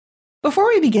Before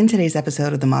we begin today's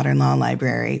episode of the Modern Law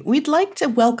Library, we'd like to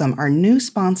welcome our new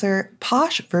sponsor,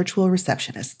 Posh Virtual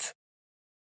Receptionists.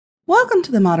 Welcome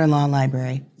to the Modern Law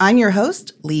Library. I'm your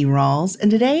host, Lee Rawls, and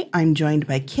today I'm joined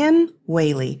by Kim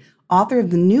Whaley, author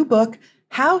of the new book,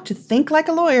 How to Think Like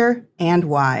a Lawyer and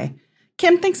Why.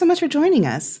 Kim, thanks so much for joining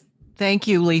us. Thank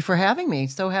you, Lee, for having me.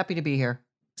 So happy to be here.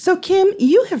 So, Kim,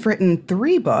 you have written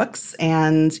 3 books,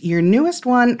 and your newest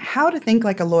one, How to Think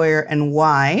Like a Lawyer and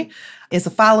Why, is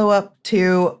a follow-up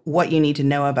to What You Need to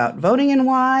Know About Voting and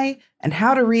Why, and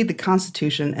How to Read the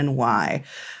Constitution and Why.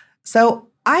 So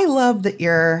I love that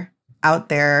you're out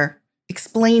there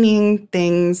explaining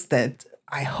things that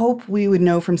I hope we would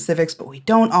know from civics, but we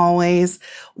don't always.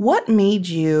 What made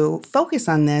you focus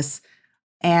on this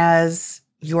as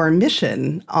your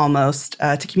mission, almost,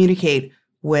 to communicate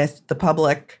with the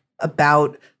public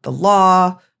about the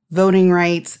law, voting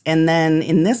rights, and then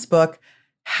in this book,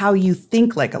 how you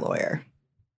think like a lawyer?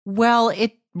 Well,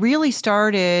 it really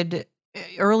started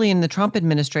early in the Trump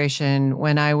administration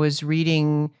when I was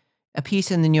reading a piece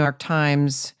in the New York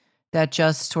Times that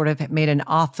just sort of made an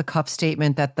off-the-cuff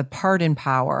statement that the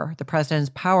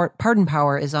president's pardon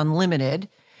power is unlimited.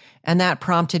 And that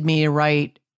prompted me to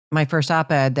write my first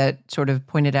op-ed that sort of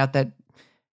pointed out that,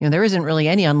 there isn't really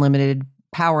any unlimited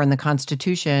power in the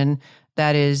Constitution.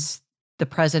 That is, the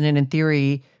president in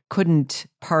theory couldn't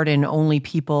pardon only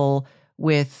people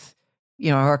with,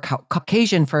 or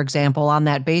Caucasian, for example, on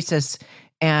that basis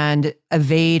and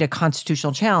evade a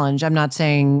constitutional challenge. I'm not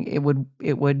saying it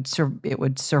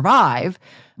would survive,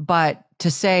 but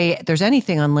to say there's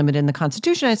anything unlimited in the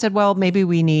Constitution, I said, well, maybe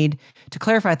we need to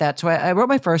clarify that. So I wrote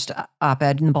my first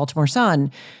op-ed in the Baltimore Sun.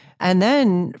 And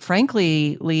then,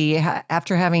 frankly, Lee,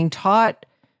 after having taught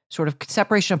sort of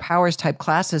separation of powers type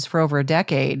classes for over a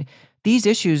decade, these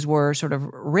issues were sort of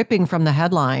ripping from the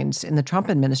headlines in the Trump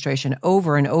administration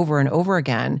over and over and over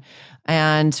again.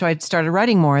 And so I started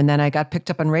writing more, and then I got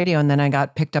picked up on radio, and then I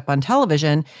got picked up on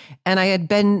television. And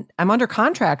I'm under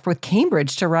contract with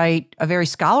Cambridge to write a very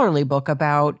scholarly book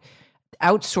about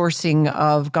outsourcing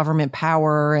of government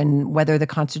power and whether the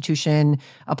Constitution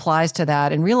applies to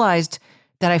that, and realized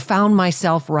that I found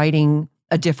myself writing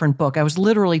a different book. I was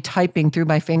literally typing through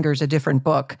my fingers a different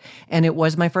book. And it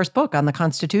was my first book on the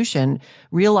Constitution,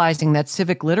 realizing that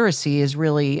civic literacy is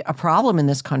really a problem in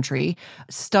this country.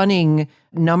 Stunning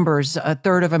numbers, a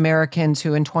third of Americans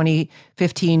who in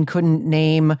 2015 couldn't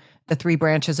name the 3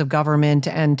 branches of government,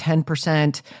 and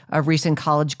 10% of recent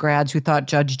college grads who thought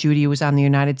Judge Judy was on the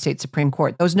United States Supreme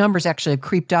Court. Those numbers actually have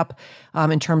creeped up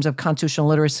in terms of constitutional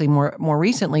literacy more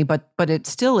recently, but it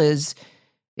still is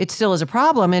a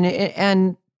problem.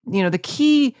 And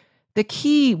the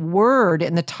key word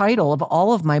in the title of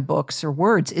all of my books or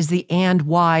words is the and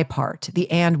why part, the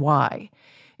and why.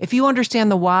 If you understand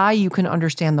the why, you can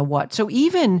understand the what. So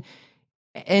even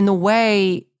in the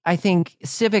way I think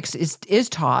civics is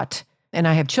taught, and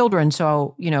I have children,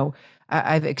 so,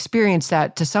 I've experienced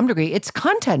that to some degree, it's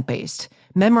content-based.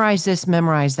 Memorize this,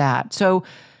 memorize that. So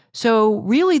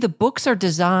really the books are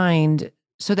designed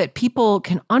so that people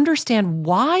can understand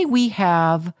why we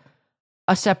have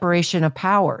a separation of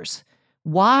powers.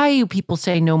 Why people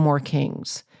say no more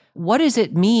kings? What does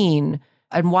it mean?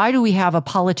 And why do we have a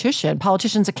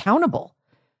politicians accountable?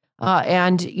 So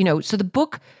the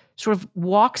book sort of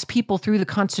walks people through the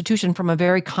Constitution from a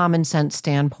very common sense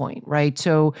standpoint, right?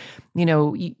 So,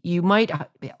 you might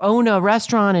own a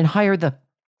restaurant and hire the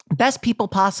best people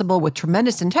possible with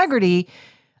tremendous integrity,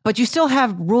 but you still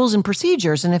have rules and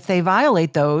procedures. And if they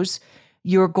violate those,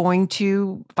 you're going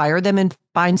to fire them and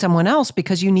find someone else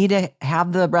because you need to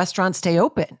have the restaurant stay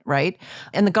open, right?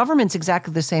 And the government's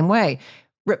exactly the same way.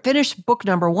 Finish book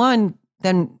number 1,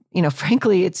 then,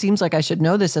 frankly, it seems like I should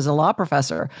know this as a law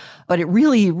professor, but it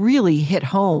really, really hit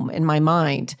home in my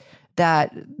mind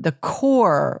that the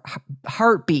core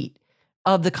heartbeat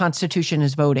of the Constitution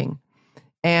is voting,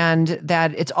 and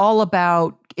that it's all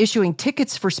about issuing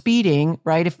tickets for speeding,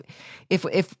 right?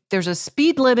 If there's a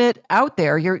speed limit out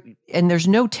there, and there's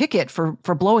no ticket for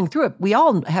blowing through it, we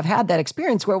all have had that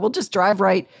experience where we'll just drive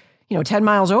right, 10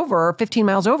 miles over or 15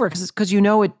 miles over because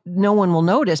no one will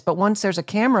notice. But once there's a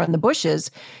camera in the bushes,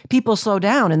 people slow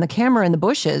down, and the camera in the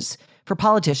bushes for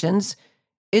politicians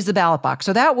is the ballot box.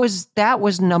 So that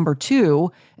was number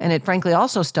 2. And it frankly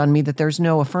also stunned me that there's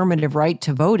no affirmative right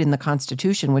to vote in the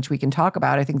Constitution, which we can talk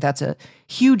about. I think that's a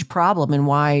huge problem and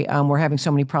why we're having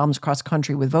so many problems across the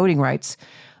country with voting rights.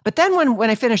 But then when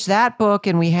I finished that book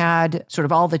and we had sort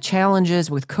of all the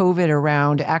challenges with COVID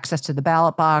around access to the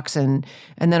ballot box, and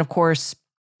then of course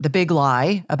the big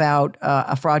lie about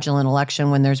a fraudulent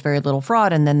election when there's very little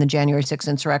fraud, and then the January 6th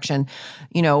insurrection.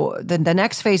 The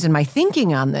next phase in my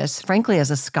thinking on this, frankly,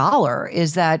 as a scholar,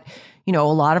 is that, a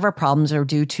lot of our problems are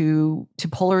due to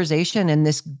polarization and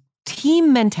this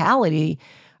team mentality,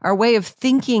 our way of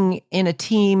thinking in a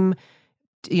team,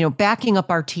 backing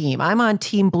up our team. I'm on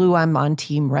team blue, I'm on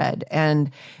team red. And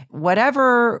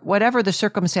whatever the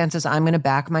circumstances, I'm going to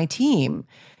back my team.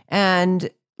 And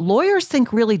lawyers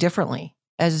think really differently,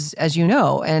 as you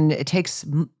know, and it takes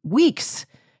weeks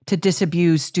to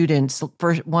disabuse students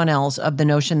for 1Ls of the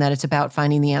notion that it's about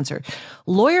finding the answer.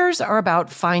 Lawyers are about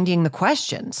finding the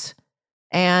questions.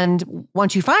 And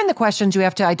once you find the questions, you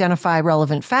have to identify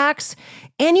relevant facts,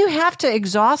 and you have to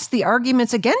exhaust the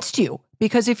arguments against you,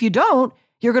 because if you don't,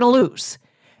 you're going to lose.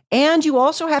 And you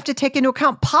also have to take into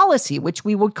account policy, which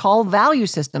we would call value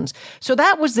systems. So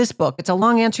that was this book. It's a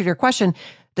long answer to your question.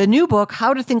 The new book,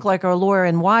 How to Think Like a Lawyer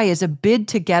and Why, is a bid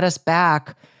to get us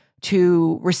back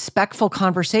to respectful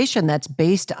conversation that's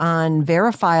based on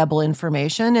verifiable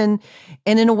information and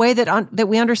in a way that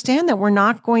we understand that we're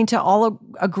not going to all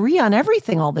agree on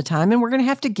everything all the time, and we're going to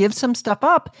have to give some stuff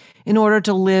up in order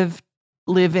to live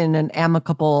in an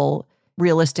amicable,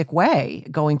 realistic way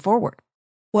going forward.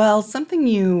 Well, something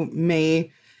you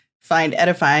may find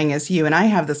edifying as you and I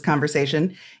have this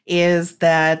conversation is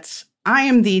that I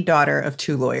am the daughter of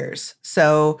two lawyers.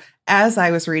 So as I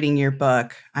was reading your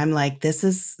book, I'm like,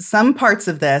 some parts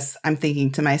of this, I'm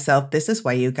thinking to myself, this is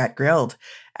why you got grilled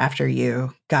after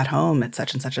you got home at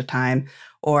such and such a time.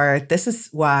 Or this is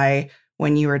why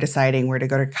when you were deciding where to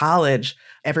go to college,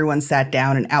 everyone sat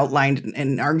down and outlined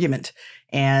an argument.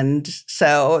 And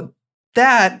so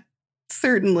that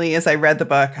certainly, as I read the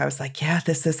book, I was like, yeah,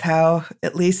 this is how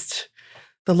at least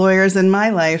the lawyers in my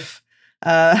life.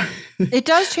 It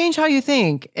does change how you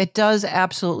think. It does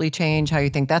absolutely change how you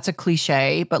think. That's a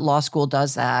cliche, but law school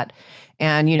does that.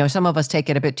 And, some of us take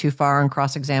it a bit too far and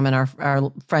cross-examine our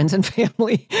friends and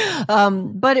family.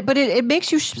 But it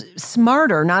makes you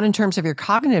smarter, not in terms of your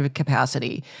cognitive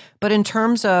capacity, but in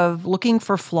terms of looking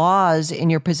for flaws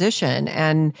in your position.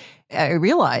 And I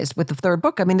realized with the third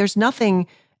book, there's nothing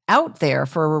out there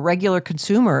for regular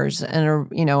consumers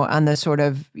and, on the sort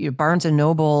of Barnes and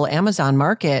Noble, Amazon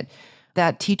market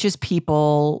that teaches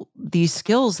people these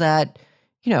skills that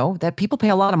people pay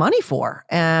a lot of money for.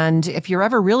 And if you're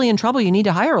ever really in trouble, you need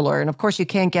to hire a lawyer. And of course, you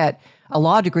can't get a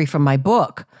law degree from my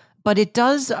book, but it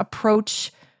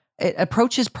approaches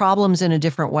problems in a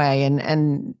different way.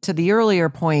 And to the earlier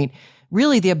point,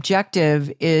 really the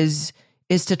objective is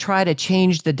to try to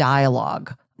change the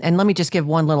dialogue. And let me just give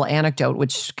one little anecdote,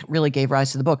 which really gave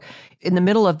rise to the book. In the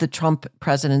middle of the Trump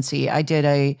presidency, I did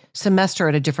a semester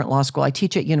at a different law school. I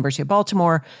teach at University of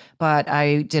Baltimore, but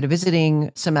I did a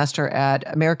visiting semester at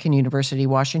American University,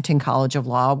 Washington College of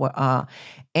Law.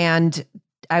 And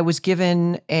I was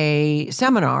given a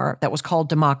seminar that was called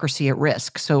Democracy at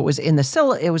Risk. So it was in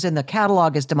the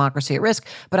catalog as Democracy at Risk,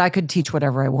 but I could teach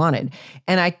whatever I wanted.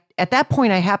 And at that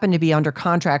point, I happened to be under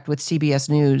contract with CBS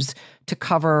News to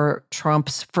cover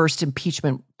Trump's first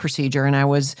impeachment procedure. And I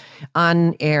was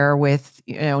on air with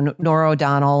Norah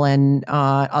O'Donnell and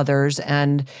others.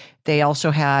 And they also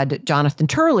had Jonathan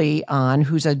Turley on,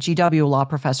 who's a GW law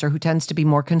professor who tends to be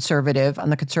more conservative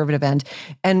on the conservative end.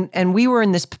 And we were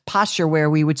in this posture where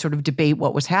we would sort of debate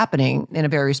what was happening in a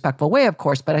very respectful way, of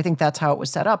course, but I think that's how it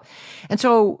was set up. And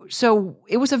so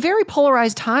it was a very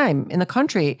polarized time in the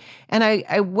country. And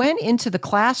I went into the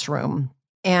classroom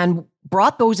and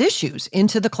brought those issues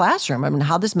into the classroom.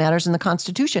 How this matters in the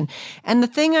Constitution. And the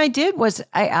thing I did was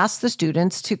I asked the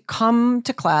students to come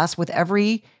to class with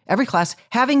every class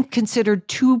having considered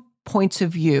 2 points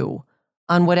of view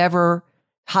on whatever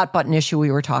hot button issue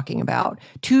we were talking about.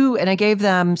 And I gave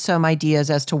them some ideas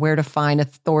as to where to find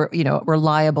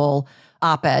reliable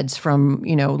op-eds from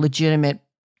legitimate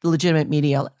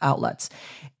media outlets.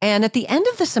 And at the end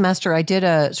of the semester, I did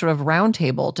a sort of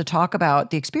roundtable to talk about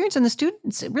the experience, and the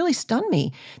students, it really stunned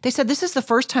me. They said, this is the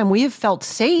first time we have felt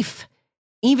safe,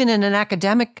 even in an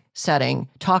academic setting,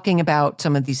 talking about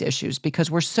some of these issues,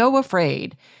 because we're so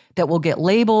afraid that we'll get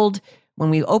labeled when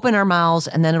we open our mouths,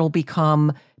 and then it'll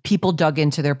become people dug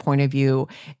into their point of view.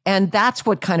 And that's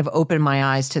what kind of opened my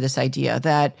eyes to this idea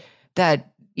that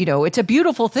it's a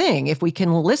beautiful thing if we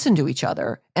can listen to each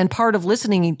other. And part of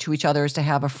listening to each other is to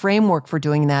have a framework for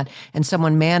doing that and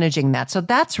someone managing that. So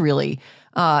that's really,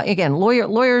 again,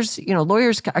 lawyers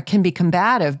can be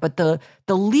combative, but the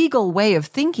legal way of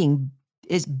thinking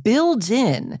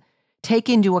take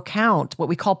into account what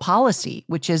we call policy,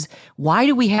 which is, why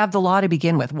do we have the law to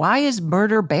begin with? Why is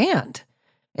murder banned?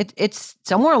 It's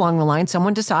somewhere along the line,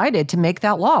 someone decided to make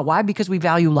that law. Why? Because we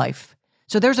value life.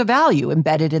 So there's a value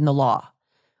embedded in the law.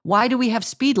 Why do we have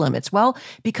speed limits? Well,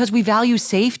 because we value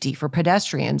safety for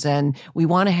pedestrians, and we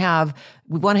want to have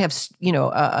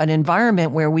an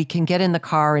environment where we can get in the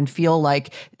car and feel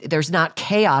like there's not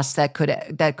chaos that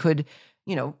could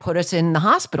put us in the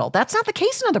hospital. That's not the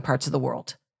case in other parts of the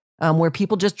world, where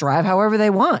people just drive however they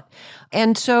want.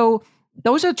 And so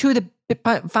those are two of the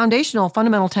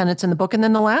fundamental tenets in the book. And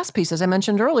then the last piece, as I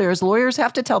mentioned earlier, is lawyers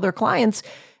have to tell their clients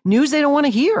news they don't want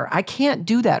to hear. I can't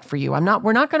do that for you. We're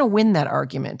not going to win that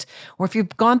argument. Or if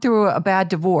you've gone through a bad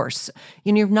divorce,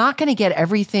 you're not going to get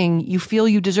everything you feel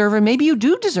you deserve, and maybe you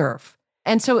do deserve.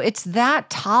 And so it's that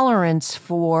tolerance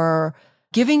for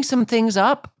giving some things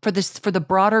up for the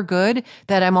broader good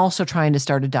that I'm also trying to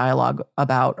start a dialogue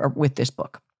about or with this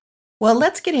book. Well,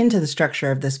 let's get into the structure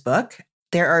of this book.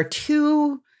 There are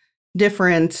two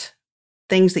different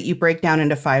things that you break down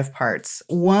into 5 parts.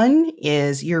 One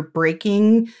is you're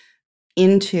breaking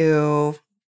into,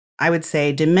 I would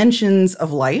say, dimensions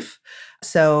of life.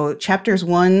 So chapters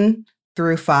 1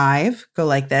 through 5 go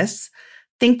like this: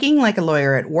 thinking like a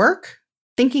lawyer at work,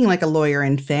 thinking like a lawyer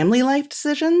in family life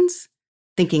decisions,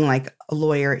 thinking like a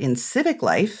lawyer in civic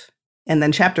life. And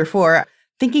then chapter 4,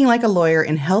 thinking like a lawyer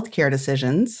in healthcare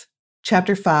decisions.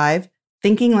 Chapter 5,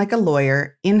 thinking like a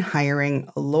lawyer in hiring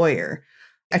a lawyer.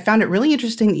 I found it really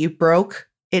interesting that you broke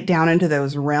it down into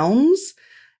those realms.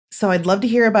 So I'd love to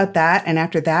hear about that. And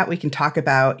after that, we can talk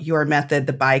about your method,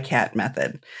 the BICAT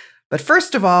method. But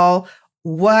first of all,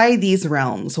 why these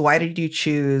realms? Why did you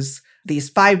choose these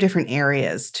 5 different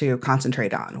areas to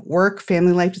concentrate on? Work,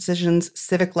 family life decisions,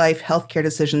 civic life, healthcare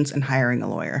decisions, and hiring a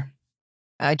lawyer.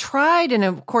 I tried, and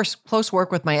of course, close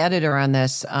work with my editor on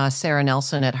this, Sarah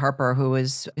Nelson at Harper, who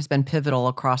has been pivotal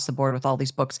across the board with all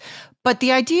these books. But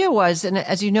the idea was, and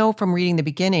as you know from reading the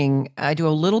beginning, I do a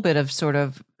little bit of sort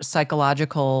of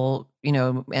psychological,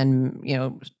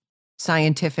 and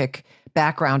scientific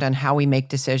background on how we make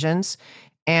decisions.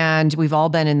 And we've all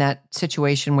been in that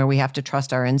situation where we have to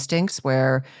trust our instincts,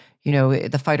 where,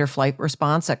 the fight or flight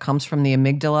response that comes from the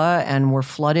amygdala, and we're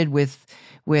flooded with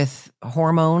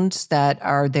hormones that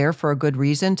are there for a good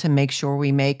reason to make sure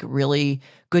we make really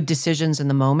good decisions in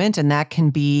the moment. And that can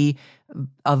be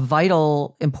of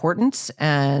vital importance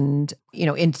and,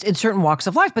 in certain walks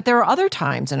of life. But there are other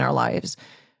times in our lives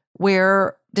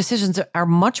where decisions are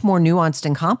much more nuanced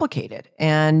and complicated,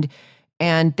 and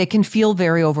they can feel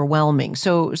very overwhelming.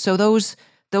 So those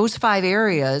 5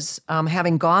 areas,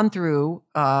 having gone through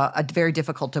a very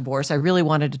difficult divorce, I really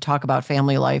wanted to talk about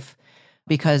family life,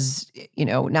 because,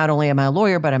 not only am I a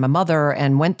lawyer, but I'm a mother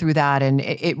and went through that. And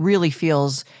it really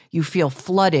you feel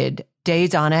flooded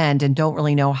days on end and don't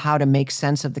really know how to make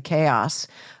sense of the chaos.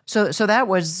 So that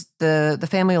was the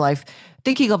family life.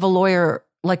 Thinking of a lawyer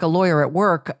like a lawyer at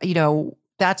work,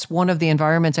 that's one of the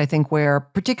environments, I think, where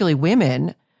particularly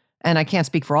women, and I can't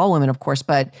speak for all women, of course,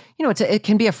 but, it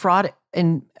can be a fraught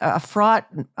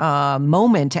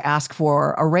moment to ask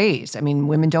for a raise. I mean,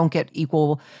 women don't get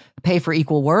equal pay for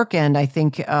equal work. And I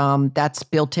think that's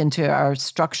built into our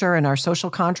structure and our social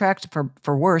contract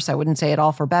for worse. I wouldn't say at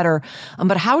all for better.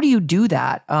 But how do you do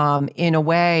that in a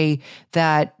way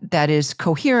that is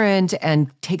coherent and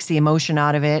takes the emotion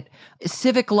out of it?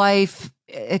 Civic life,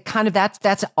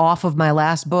 that's off of my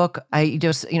last book. I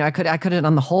just, I could have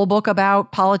done the whole book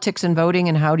about politics and voting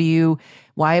and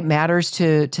why it matters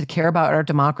to care about our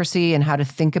democracy and how to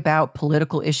think about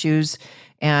political issues,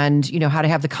 and how to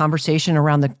have the conversation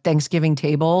around the Thanksgiving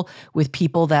table with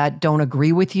people that don't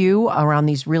agree with you around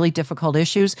these really difficult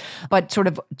issues. But sort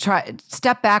of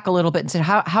step back a little bit and say,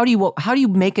 how do you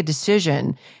make a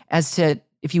decision as to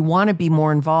if you want to be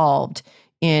more involved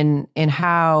in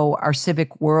how our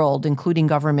civic world, including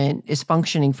government, is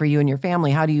functioning for you and your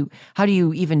family? How do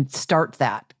you even start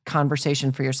that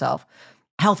conversation for yourself?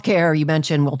 Healthcare, you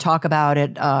mentioned, we'll talk about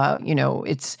it.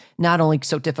 It's not only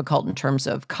so difficult in terms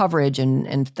of coverage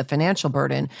and the financial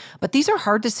burden, but these are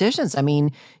hard decisions. I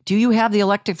mean, do you have the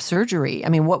elective surgery? I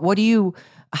mean,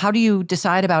 how do you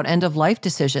decide about end of life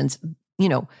decisions?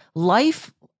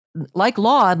 Life like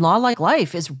law and law like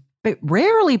life is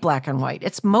rarely black and white.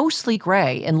 It's mostly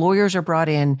gray, and lawyers are brought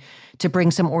in to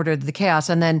bring some order to the chaos.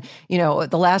 And then,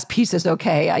 the last piece is,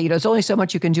 okay, there's only so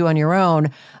much you can do on your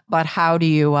own, but how do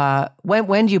you,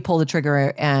 when do you pull the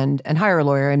trigger and hire a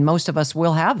lawyer? And most of us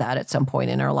will have that at some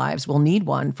point in our lives. We'll need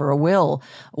one for a will,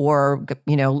 or,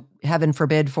 heaven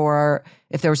forbid, for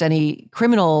if there was any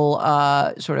criminal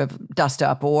sort of dust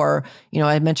up, or,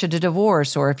 I mentioned a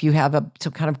divorce, or if you have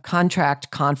some kind of contract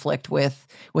conflict with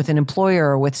an employer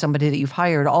or with somebody that you've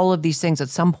hired. All of these things at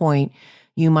some point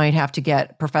you might have to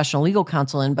get professional legal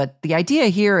counsel in. But the idea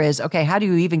here is, okay, how do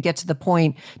you even get to the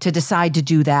point to decide to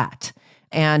do that?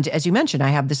 And as you mentioned, I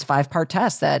have this 5-part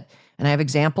test and I have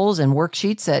examples and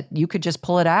worksheets that you could just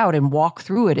pull it out and walk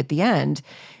through it at the end.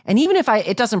 And even if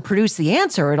it doesn't produce the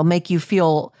answer, it'll make you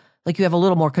feel like you have a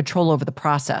little more control over the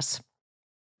process.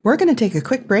 We're going to take a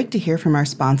quick break to hear from our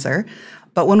sponsor.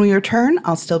 But when we return,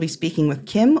 I'll still be speaking with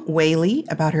Kim Whaley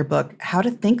about her book, How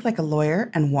to Think Like a Lawyer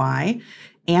and Why,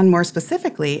 and more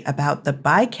specifically about the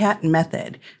BICAT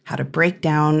method, how to break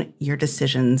down your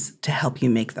decisions to help you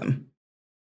make them.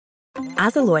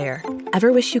 As a lawyer,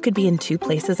 ever wish you could be in 2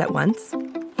 places at once?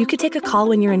 You could take a call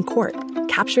when you're in court,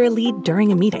 capture a lead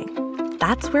during a meeting.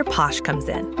 That's where Posh comes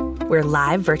in. We're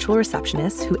live virtual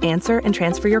receptionists who answer and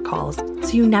transfer your calls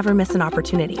so you never miss an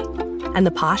opportunity. And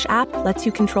the Posh app lets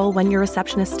you control when your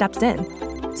receptionist steps in.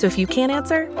 So if you can't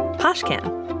answer, Posh can.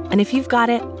 And if you've got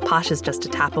it, Posh is just a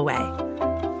tap away.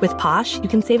 With Posh, you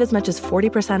can save as much as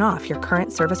 40% off your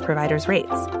current service provider's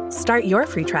rates. Start your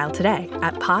free trial today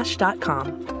at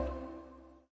posh.com.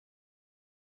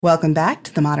 Welcome back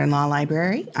to the Modern Law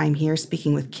Library. I'm here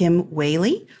speaking with Kim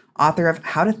Whaley, author of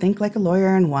How to Think Like a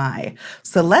Lawyer and Why.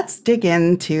 So let's dig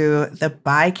into the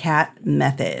BICAT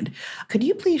method. Could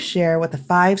you please share what the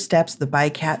 5 steps of the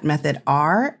BICAT method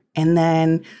are? And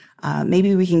then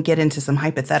maybe we can get into some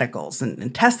hypotheticals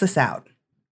and test this out.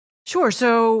 Sure.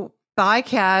 So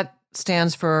BICAT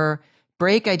stands for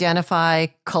break, identify,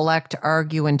 collect,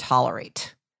 argue, and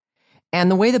tolerate.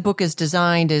 And the way the book is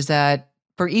designed is that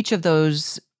for each of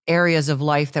those areas of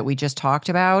life that we just talked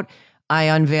about, I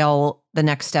unveil the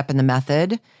next step in the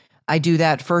method. I do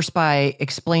that first by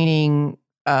explaining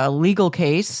a legal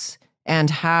case and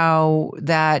how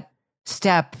that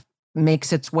step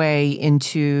makes its way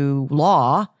into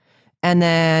law, and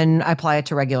then I apply it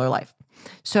to regular life.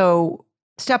 So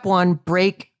step 1,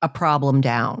 break a problem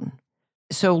down.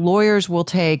 So lawyers will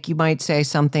take, you might say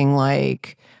something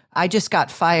like, I just got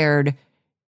fired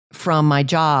from my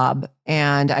job,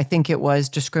 and I think it was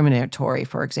discriminatory,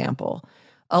 for example.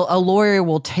 A lawyer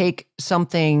will take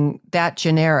something that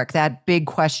generic, that big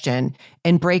question,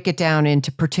 and break it down into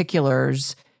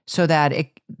particulars so that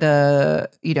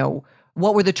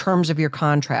what were the terms of your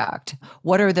contract?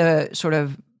 What are the sort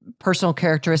of personal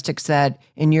characteristics that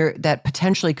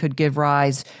potentially could give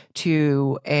rise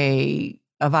to a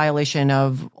violation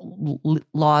of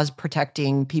laws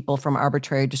protecting people from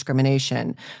arbitrary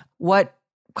discrimination? What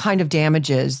kind of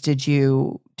damages did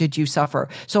you suffer?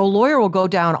 So a lawyer will go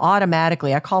down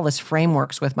automatically. I call this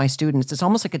frameworks with my students. It's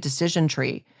almost like a decision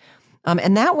tree.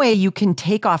 And that way you can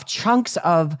take off chunks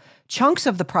of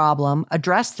the problem,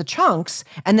 address the chunks,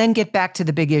 and then get back to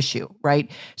the big issue, right?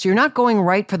 So you're not going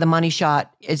right for the money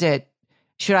shot.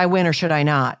 Should I win or should I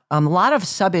not? A lot of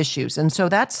sub-issues. And so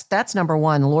that's number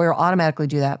 1. The lawyer will automatically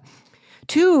do that.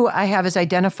 2, I have is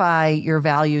identify your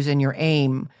values and your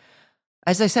aim.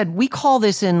 As I said, we call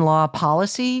this in law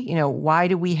policy. Why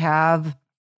do we have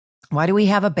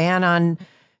a ban on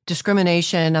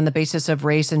discrimination on the basis of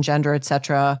race and gender, et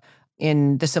cetera,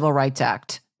 in the Civil Rights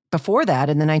Act? Before that,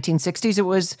 in the 1960s, it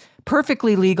was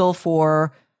perfectly legal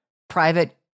for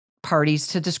private parties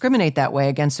to discriminate that way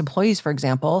against employees, for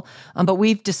example. But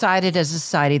we've decided as a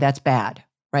society that's bad,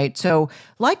 right? So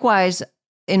likewise,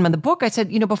 in the book, I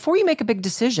said, before you make a big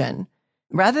decision,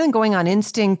 rather than going on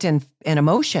instinct and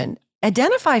emotion,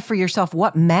 identify for yourself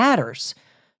what matters.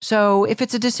 So if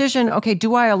it's a decision, okay,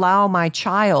 do I allow my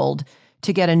child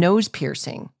to get a nose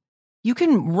piercing? You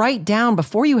can write down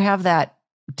before you have that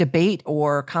debate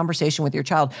or conversation with your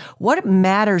child, what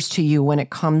matters to you when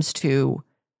it comes to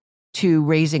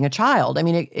raising a child. I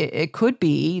mean, it could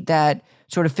be that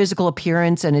sort of physical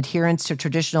appearance and adherence to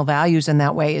traditional values in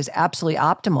that way is absolutely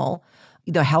optimal.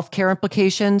 The healthcare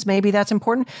implications, maybe that's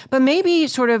important, but maybe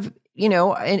sort of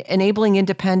enabling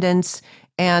independence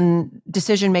and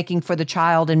decision-making for the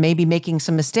child and maybe making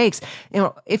some mistakes.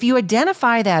 If you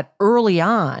identify that early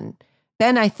on,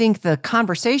 then I think the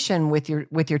conversation with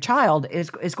your child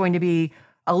is going to be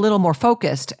a little more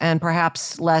focused and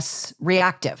perhaps less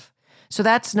reactive. So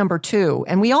that's number 2.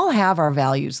 And we all have our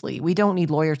values, Lee. We don't need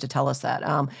lawyers to tell us that.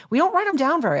 We don't write them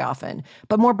down very often.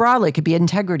 But more broadly, it could be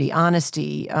integrity,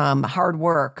 honesty, hard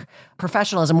work,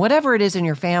 professionalism, whatever it is in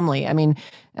your family. I mean,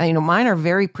 mine are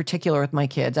very particular with my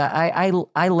kids.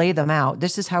 I lay them out.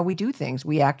 This is how we do things.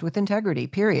 We act with integrity,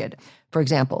 period, for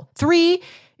example. 3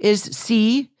 is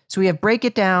C. So we have break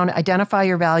it down, identify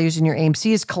your values and your aim.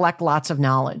 C is collect lots of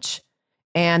knowledge.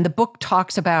 And the book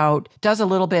does a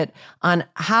little bit on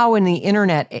how in the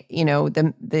internet,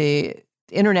 the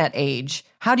internet age,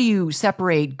 how do you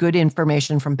separate good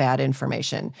information from bad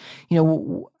information?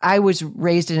 I was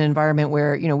raised in an environment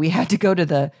where, we had to go to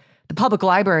the the public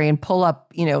library and pull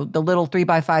up, the little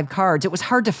 3x5 cards. It was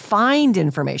hard to find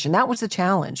information. That was the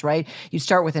challenge, right? You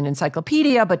start with an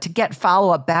encyclopedia, but to get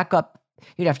follow-up, backup,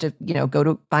 you'd have to, go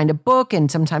to find a book, and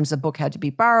sometimes the book had to be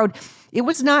borrowed. It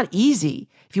was not easy.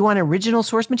 If you want original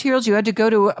source materials, you had to go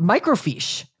to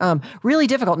microfiche. Really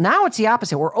difficult. Now it's the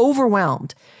opposite. We're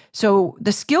overwhelmed. So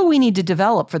the skill we need to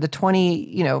develop for the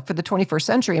 21st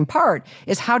century in part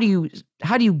is how do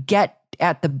you get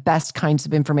at the best kinds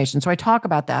of information? So I talk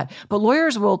about that. But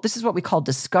lawyers this is what we call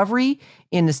discovery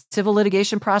in the civil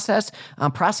litigation process.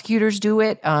 Prosecutors do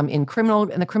it in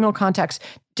the criminal context.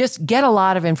 Just get a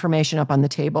lot of information up on the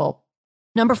table.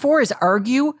 Number 4 is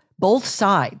argue both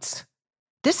sides.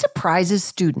 This surprises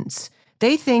students.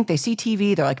 They think, they see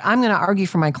TV, they're like, I'm going to argue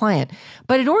for my client.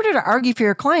 But in order to argue for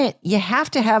your client, you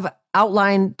have to have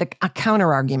outlined the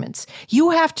counter arguments. You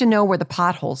have to know where the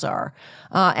potholes are.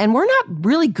 And we're not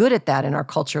really good at that in our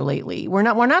culture lately. We're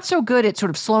not so good at sort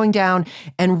of slowing down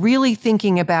and really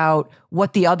thinking about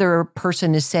what the other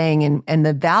person is saying and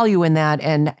the value in that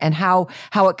and how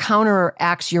it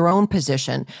counteracts your own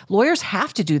position. Lawyers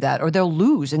have to do that or they'll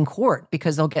lose in court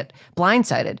because they'll get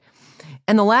blindsided.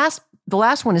 And the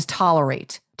last one is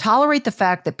tolerate. Tolerate the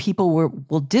fact that people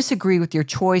will disagree with your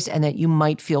choice and that you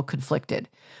might feel conflicted.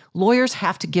 Lawyers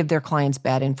have to give their clients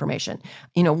bad information.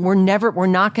 We're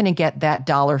not going to get that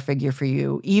dollar figure for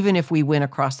you, even if we win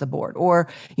across the board. Or,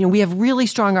 we have really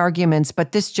strong arguments,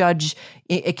 but this judge,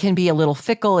 it can be a little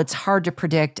fickle. It's hard to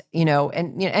predict,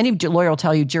 and any lawyer will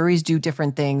tell you juries do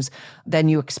different things than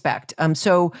you expect.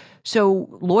 So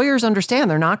lawyers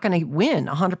understand they're not going to win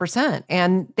 100%,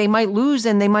 and they might lose,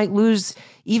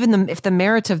 even if the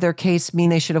merits of their case mean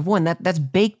they should have won. That's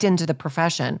baked into the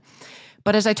profession.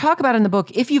 But as I talk about in the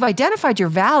book, if you've identified your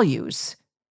values,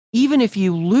 even if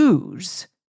you lose,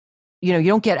 you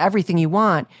don't get everything you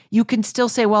want, you can still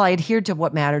say, well, I adhered to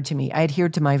what mattered to me. I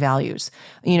adhered to my values.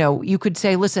 You could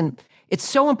say, listen, it's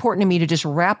so important to me to just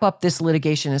wrap up this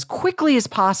litigation as quickly as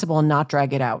possible and not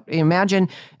drag it out. Imagine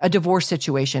a divorce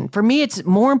situation. For me, it's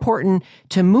more important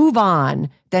to move on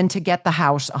than to get the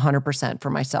house 100% for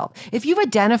myself. If you've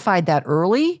identified that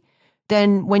early,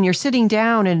 then when you're sitting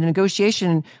down in a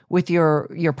negotiation with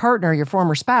your partner, your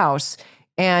former spouse,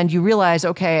 and you realize,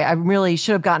 okay, I really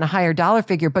should have gotten a higher dollar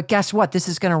figure, but guess what? This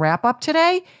is going to wrap up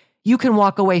today. You can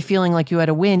walk away feeling like you had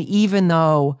a win, even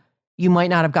though you might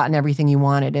not have gotten everything you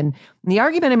wanted. And the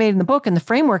argument I made in the book and the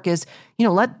framework is,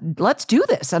 let's do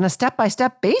this on a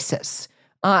step-by-step basis.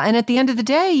 And at the end of the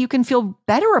day, you can feel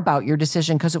better about your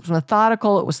decision because it was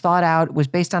methodical, it was thought out, it was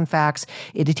based on facts,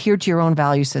 it adhered to your own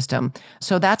value system.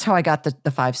 So that's how I got the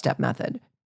 5-step method.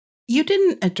 You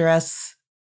didn't address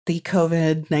the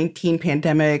COVID-19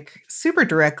 pandemic super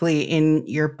directly in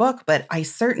your book, but I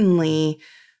certainly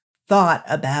thought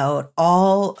about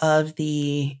all of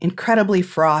the incredibly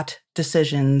fraught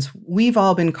decisions we've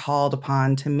all been called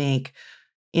upon to make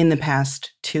in the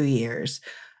past 2 years.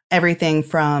 Everything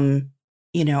from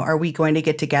are we going to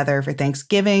get together for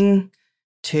Thanksgiving?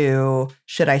 To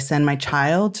should I send my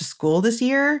child to school this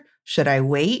year? Should I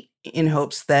wait in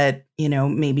hopes that,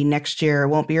 maybe next year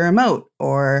won't be remote?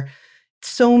 Or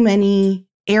so many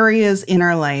areas in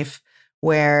our life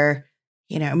where,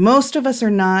 most of us are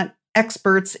not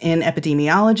experts in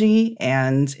epidemiology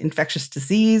and infectious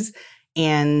disease.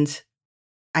 And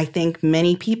I think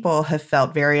many people have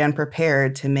felt very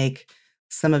unprepared to make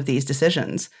some of these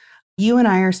decisions. You and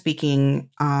I are speaking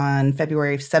on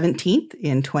February 17th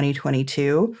in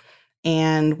 2022,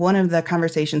 and one of the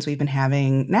conversations we've been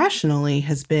having nationally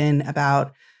has been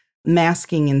about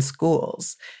masking in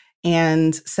schools.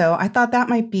 And so I thought that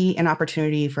might be an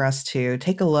opportunity for us to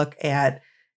take a look at,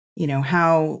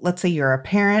 how, let's say you're a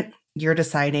parent, you're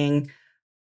deciding,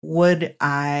 would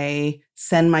I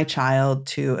send my child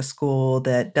to a school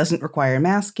that doesn't require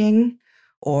masking?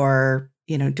 Or,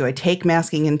 do I take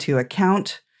masking into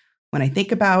account when I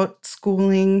think about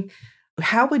schooling?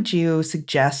 How would you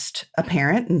suggest a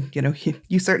parent, and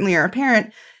you certainly are a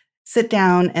parent, sit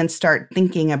down and start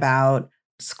thinking about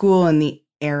school in the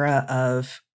era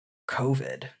of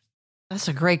COVID? That's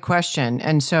a great question.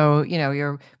 And so,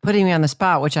 you're putting me on the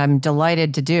spot, which I'm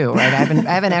delighted to do, right? I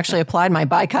haven't actually applied my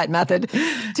BICOT method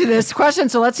to this question.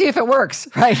 So let's see if it works,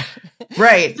 right?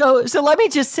 Right. So let me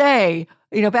just say,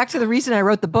 back to the reason I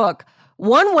wrote the book,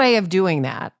 one way of doing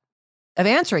that, of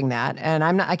answering that, and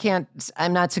I'm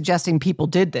not suggesting people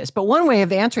did this, but one way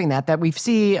of answering that we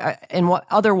see in what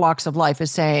other walks of life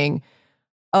is saying,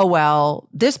 oh, well,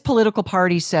 this political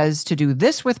party says to do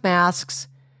this with masks.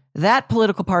 That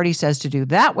political party says to do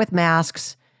that with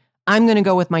masks. I'm going to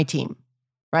go with my team,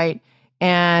 right?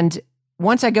 And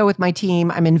once I go with my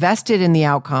team, I'm invested in the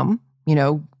outcome,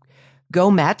 go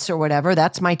Mets or whatever.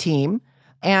 That's my team.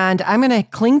 And I'm going to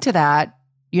cling to that.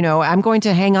 I'm going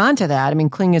to hang on to that. I mean,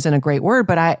 cling isn't a great word,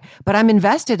 but I'm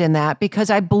invested in that because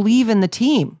I believe in the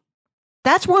team.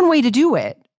 That's one way to do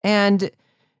it. And,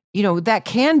 that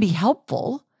can be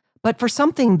helpful, but for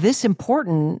something this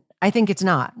important, I think it's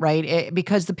not, right?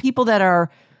 Because the people that are,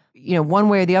 one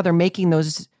way or the other making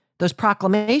those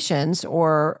proclamations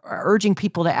or urging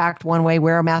people to act one way,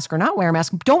 wear a mask or not wear a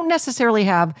mask, don't necessarily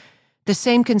have the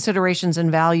same considerations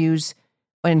and values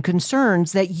and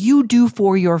concerns that you do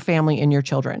for your family and your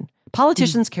children.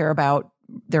 Politicians care about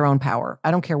their own power.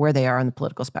 I don't care where they are on the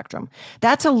political spectrum.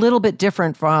 That's a little bit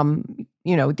different from,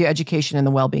 the education and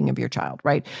the well-being of your child,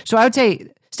 right? So I would say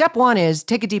step one is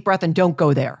take a deep breath and don't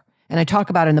go there. And I talk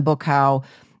about in the book how,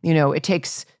 it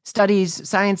takes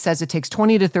science says it takes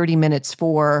 20 to 30 minutes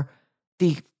for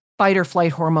the fight or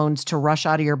flight hormones to rush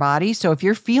out of your body. So if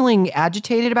you're feeling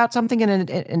agitated about something in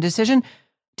a decision,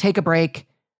 take a break,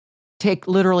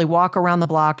 literally walk around the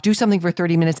block, do something for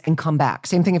 30 minutes and come back.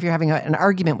 Same thing if you're having an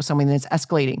argument with someone that's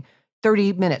escalating,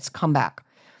 30 minutes, come back.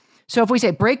 So if we say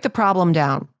break the problem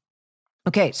down,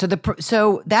 okay, so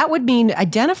that would mean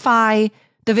identify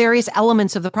the various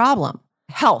elements of the problem.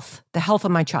 Health, the health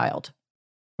of my child,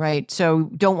 right? So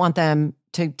don't want them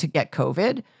to get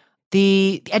COVID.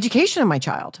 The education of my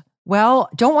child. Well,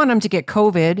 don't want them to get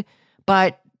COVID,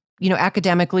 but,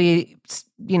 academically,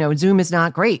 Zoom is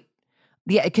not great.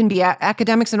 It can be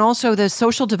academics and also the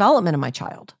social development of my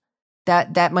child.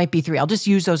 That might be 3. I'll just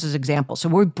use those as examples. So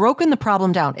we've broken the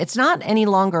problem down. It's not any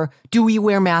longer, do we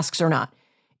wear masks or not?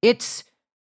 It's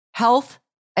health,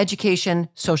 education,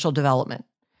 social development.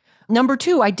 Number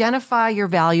 2, identify your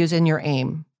values and your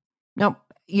aim. Now,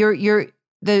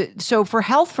 so for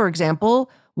health, for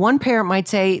example, one parent might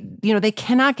say, they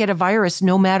cannot get a virus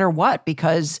no matter what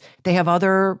because they have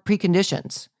other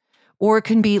preconditions. Or it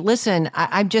can be, listen,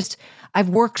 I've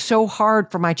worked so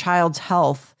hard for my child's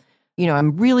health.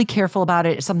 I'm really careful about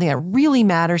it. It's something that really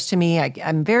matters to me.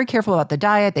 I'm very careful about the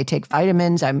diet. They take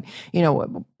vitamins. I'm,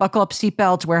 buckle up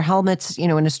seatbelts, wear helmets,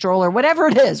 in a stroller, whatever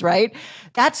it is, right?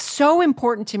 That's so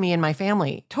important to me and my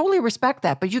family. Totally respect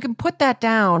that. But you can put that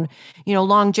down,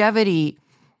 longevity,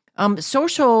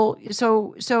 social.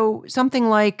 So something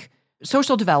like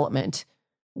social development.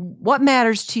 What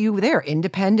matters to you there?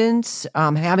 Independence,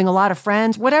 having a lot of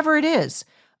friends, whatever it is.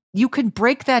 You could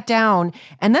break that down.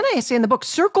 And then I say in the book,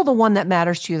 circle the one that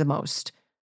matters to you the most.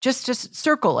 Just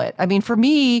circle it. I mean, for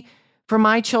me, for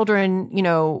my children,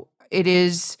 it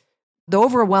is the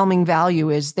overwhelming value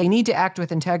is they need to act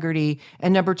with integrity.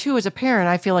 And number 2, as a parent,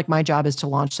 I feel like my job is to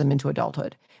launch them into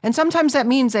adulthood. And sometimes that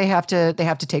means they have to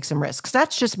take some risks.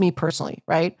 That's just me personally,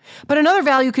 right? But another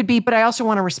value could be, but I also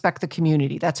want to respect the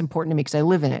community. That's important to me because I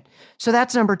live in it. So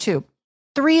that's number 2.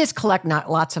 3 is collect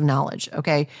lots of knowledge,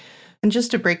 okay? And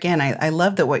just to break in, I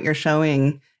love that what you're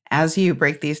showing as you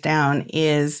break these down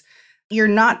is you're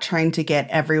not trying to get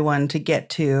everyone to get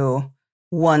to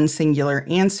one singular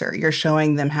answer. You're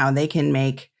showing them how they can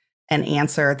make an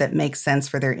answer that makes sense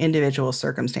for their individual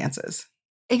circumstances.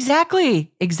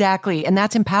 Exactly. And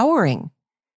that's empowering,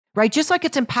 right? Just like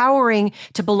it's empowering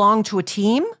to belong to a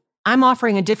team, I'm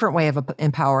offering a different way of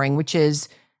empowering, which is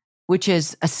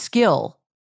a skill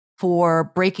for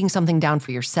breaking something down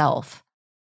for yourself.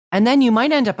 And then you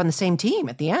might end up on the same team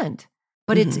at the end.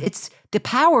 But it's the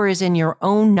power is in your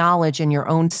own knowledge and your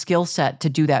own skill set to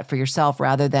do that for yourself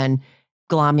rather than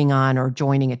glomming on or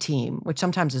joining a team, which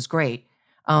sometimes is great.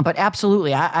 But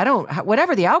absolutely, I don't,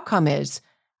 whatever the outcome is,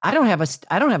 I don't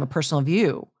have a personal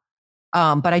view.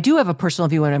 But I do have a personal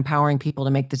view in empowering people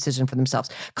to make decisions for themselves.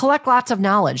 Collect lots of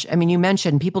knowledge. I mean, you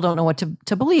mentioned people don't know what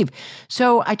to believe.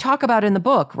 So I talk about in the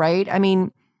book, right? I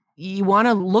mean, you want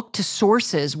to look to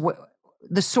sources.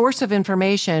 The source of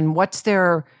information, what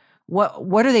do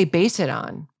they base it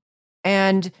on?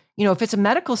 And, if it's a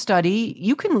medical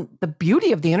study, the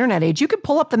beauty of the internet age, you can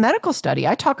pull up the medical study.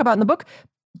 I talk about in the book,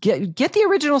 get the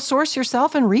original source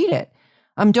yourself and read it.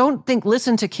 Don't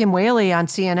listen to Kim Whaley on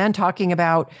CNN talking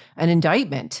about an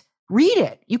indictment. Read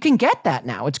it. You can get that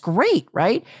now. It's great,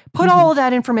 right? Put all of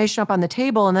that information up on the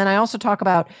table. And then I also talk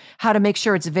about how to make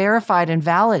sure it's verified and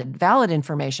valid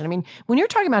information. I mean, when you're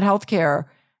talking about healthcare,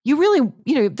 you really,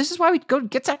 this is why we go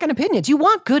get second opinions. You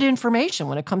want good information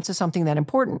when it comes to something that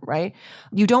important, right?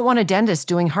 You don't want a dentist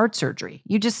doing heart surgery.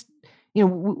 You just,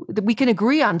 we can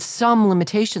agree on some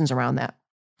limitations around that.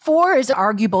 4 is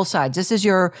argue both sides. This is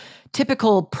your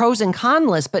typical pros and cons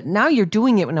list, but now you're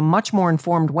doing it in a much more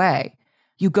informed way.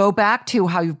 You go back to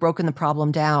how you've broken the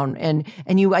problem down and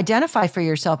you identify for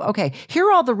yourself, okay, here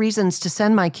are all the reasons to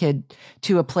send my kid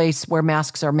to a place where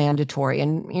masks are mandatory.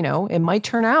 And, it might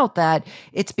turn out that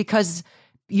it's because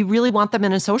you really want them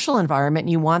in a social environment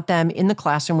and you want them in the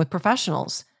classroom with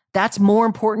professionals. That's more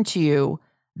important to you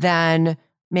than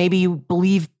maybe you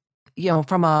believe,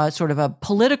 from a sort of a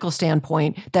political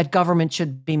standpoint, that government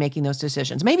should be making those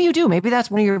decisions. Maybe you do. Maybe that's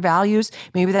one of your values.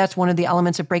 Maybe that's one of the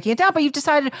elements of breaking it down. But you've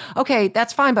decided, okay,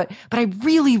 that's fine. But I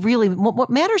really, really, what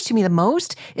matters to me the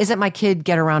most is that my kid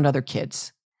get around other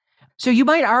kids. So you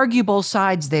might argue both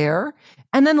sides there.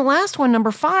 And then the last one,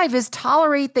 number 5, is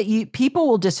tolerate that people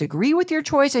will disagree with your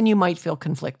choice and you might feel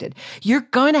conflicted. You're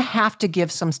going to have to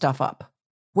give some stuff up.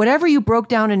 Whatever you broke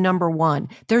down in number 1,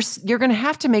 you're going to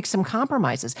have to make some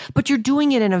compromises, but you're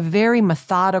doing it in a very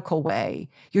methodical way.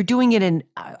 You're doing it in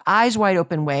eyes wide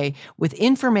open way with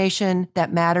information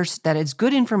that matters, that is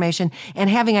good information, and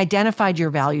having identified your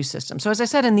value system. So as I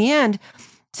said, in the end,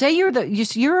 say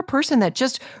you're a person that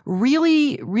just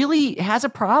really, really has a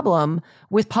problem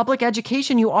with public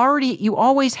education. You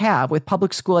always have with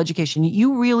public school education.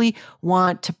 You really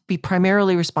want to be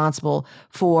primarily responsible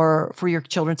for your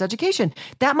children's education.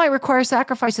 That might require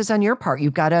sacrifices on your part.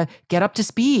 You've got to get up to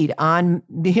speed on,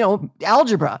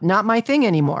 algebra, not my thing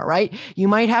anymore, right? You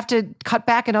might have to cut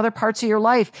back in other parts of your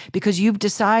life because you've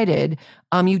decided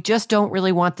you just don't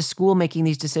really want the school making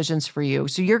these decisions for you.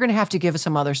 So you're going to have to give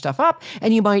some other stuff up,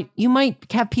 and you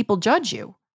might have people judge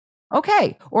you.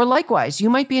 Okay. Or likewise, you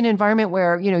might be in an environment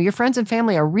where, your friends and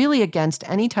family are really against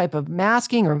any type of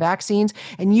masking or vaccines.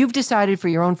 And you've decided for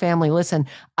your own family, listen,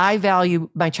 I value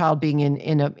my child being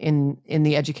in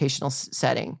the educational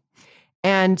setting.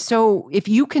 And so if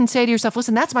you can say to yourself,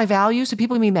 listen, that's my value, so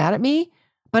people can be mad at me.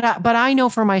 But I know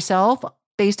for myself,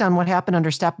 based on what happened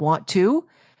under step 2,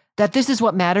 that this is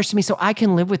what matters to me, so I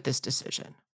can live with this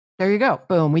decision. There you go.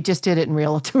 Boom. We just did it in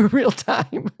real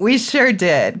time. We sure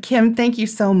did. Kim, thank you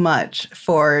so much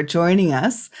for joining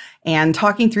us and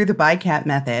talking through the BICAT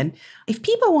method. If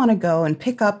people want to go and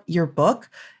pick up your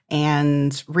book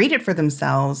and read it for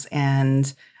themselves,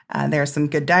 and there are some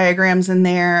good diagrams in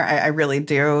there, I really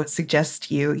do suggest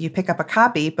you pick up a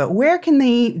copy, but where can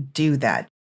they do that?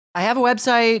 I have a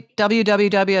website,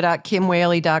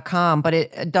 www.kimwhaley.com, but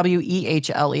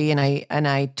WEHLE, and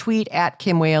I tweet at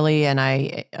Kim Whaley, and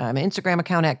I have an Instagram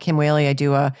account at Kim Whaley. I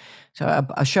do a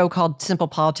show called Simple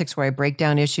Politics where I break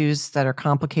down issues that are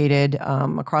complicated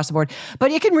across the board.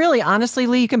 But you can really, honestly,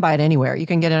 Lee, you can buy it anywhere. You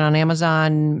can get it on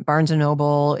Amazon, Barnes &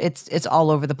 Noble. It's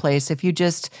all over the place. If you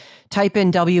just type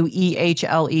in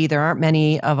WEHLE, there aren't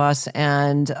many of us,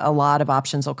 and a lot of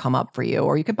options will come up for you.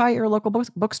 Or you could buy it at your local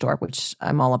bookstore, which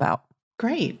I'm all about.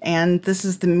 Great. And this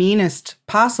is the meanest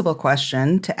possible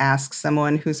question to ask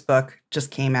someone whose book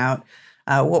just came out.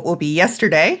 What will be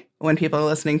yesterday when people are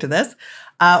listening to this?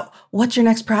 What's your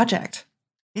next project?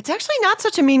 It's actually not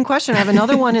such a mean question. I have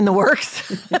another one in the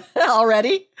works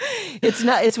already.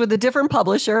 It's with a different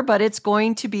publisher, but it's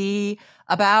going to be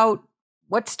about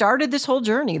what started this whole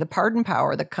journey, the pardon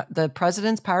power, the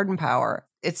president's pardon power.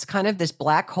 It's kind of this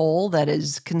black hole that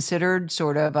is considered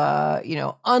sort of,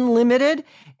 unlimited.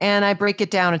 And I break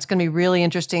it down. It's going to be really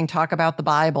interesting. Talk about the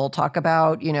Bible, talk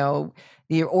about,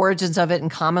 the origins of it in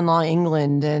common law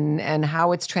England and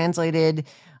how it's translated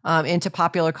into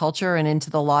popular culture and into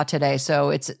the law today. So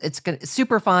it's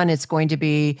super fun. It's going to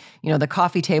be, the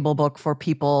coffee table book for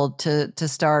people to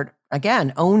start,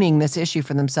 again, owning this issue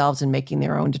for themselves and making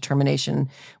their own determination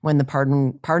when the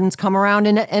pardons come around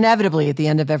inevitably at the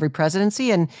end of every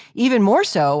presidency. And even more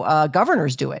so,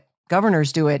 governors do it.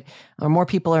 Or more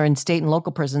people are in state and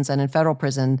local prisons than in federal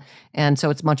prison. And so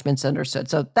it's much misunderstood.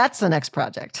 So that's the next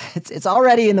project. It's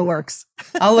already in the works.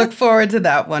 I'll look forward to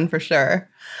that one for sure.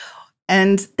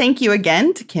 And thank you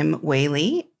again to Kim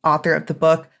Whaley, author of the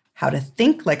book, How to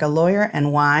Think Like a Lawyer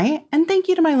and Why. And thank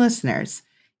you to my listeners.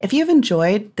 If you've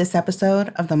enjoyed this episode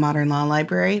of the Modern Law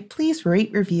Library, please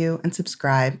rate, review, and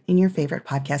subscribe in your favorite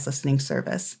podcast listening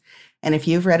service. And if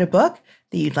you've read a book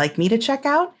that you'd like me to check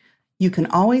out, you can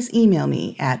always email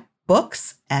me at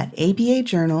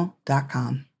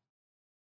books@abajournal.com.